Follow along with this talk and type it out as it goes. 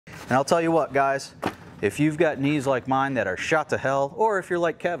And I'll tell you what, guys, if you've got knees like mine that are shot to hell, or if you're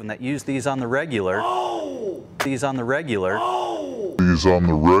like Kevin that use these on the regular, Hey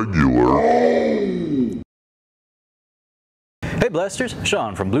Blasters,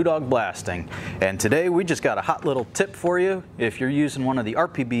 Sean from Blue Dog Blasting, and today we just got a hot little tip for you if you're using one of the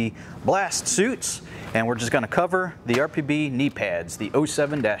RPB blast suits, and we're just going to cover the RPB knee pads, the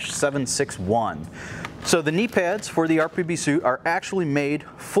 07-761. So the knee pads for the RPB suit are actually made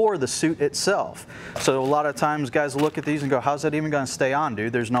for the suit itself. So a lot of times guys look at these and go, how's that even going to stay on,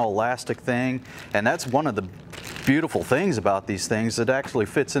 dude? There's no elastic thing, and that's one of the beautiful things about these things. It actually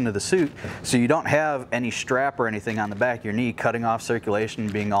fits into the suit, so you don't have any strap or anything on the back of your knee cutting off circulation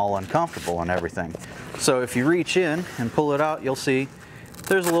and being all uncomfortable and everything. So if you reach in and pull it out, you'll see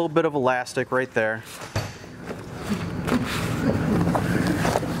there's a little bit of elastic right there.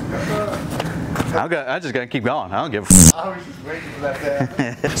 I just gotta keep going. I don't give a f. I was just waiting for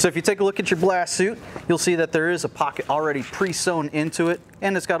that. So if you take a look at your blast suit, you'll see that there is a pocket already pre-sewn into it,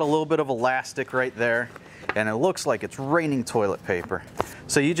 and it's got a little bit of elastic right there, and it looks like it's raining toilet paper.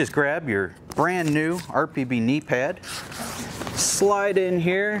 So you just grab your brand new RPB knee pad, slide in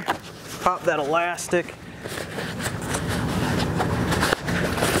here, pop that elastic,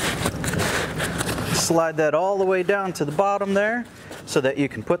 slide that all the way down to the bottom there so that you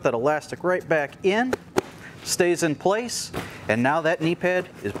can put that elastic right back in, stays in place, and now that knee pad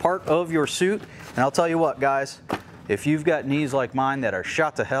is part of your suit. And I'll tell you what, guys, if you've got knees like mine that are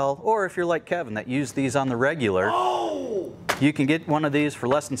shot to hell, or if you're like Kevin that use these on the regular, you can get one of these for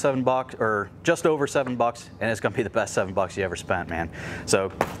less than $7 or just over $7, and it's going to be the best $7 you ever spent, man.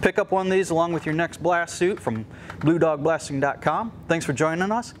 So pick up one of these along with your next blast suit from BlueDogBlasting.com. Thanks for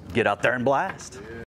joining us. Get out there and blast.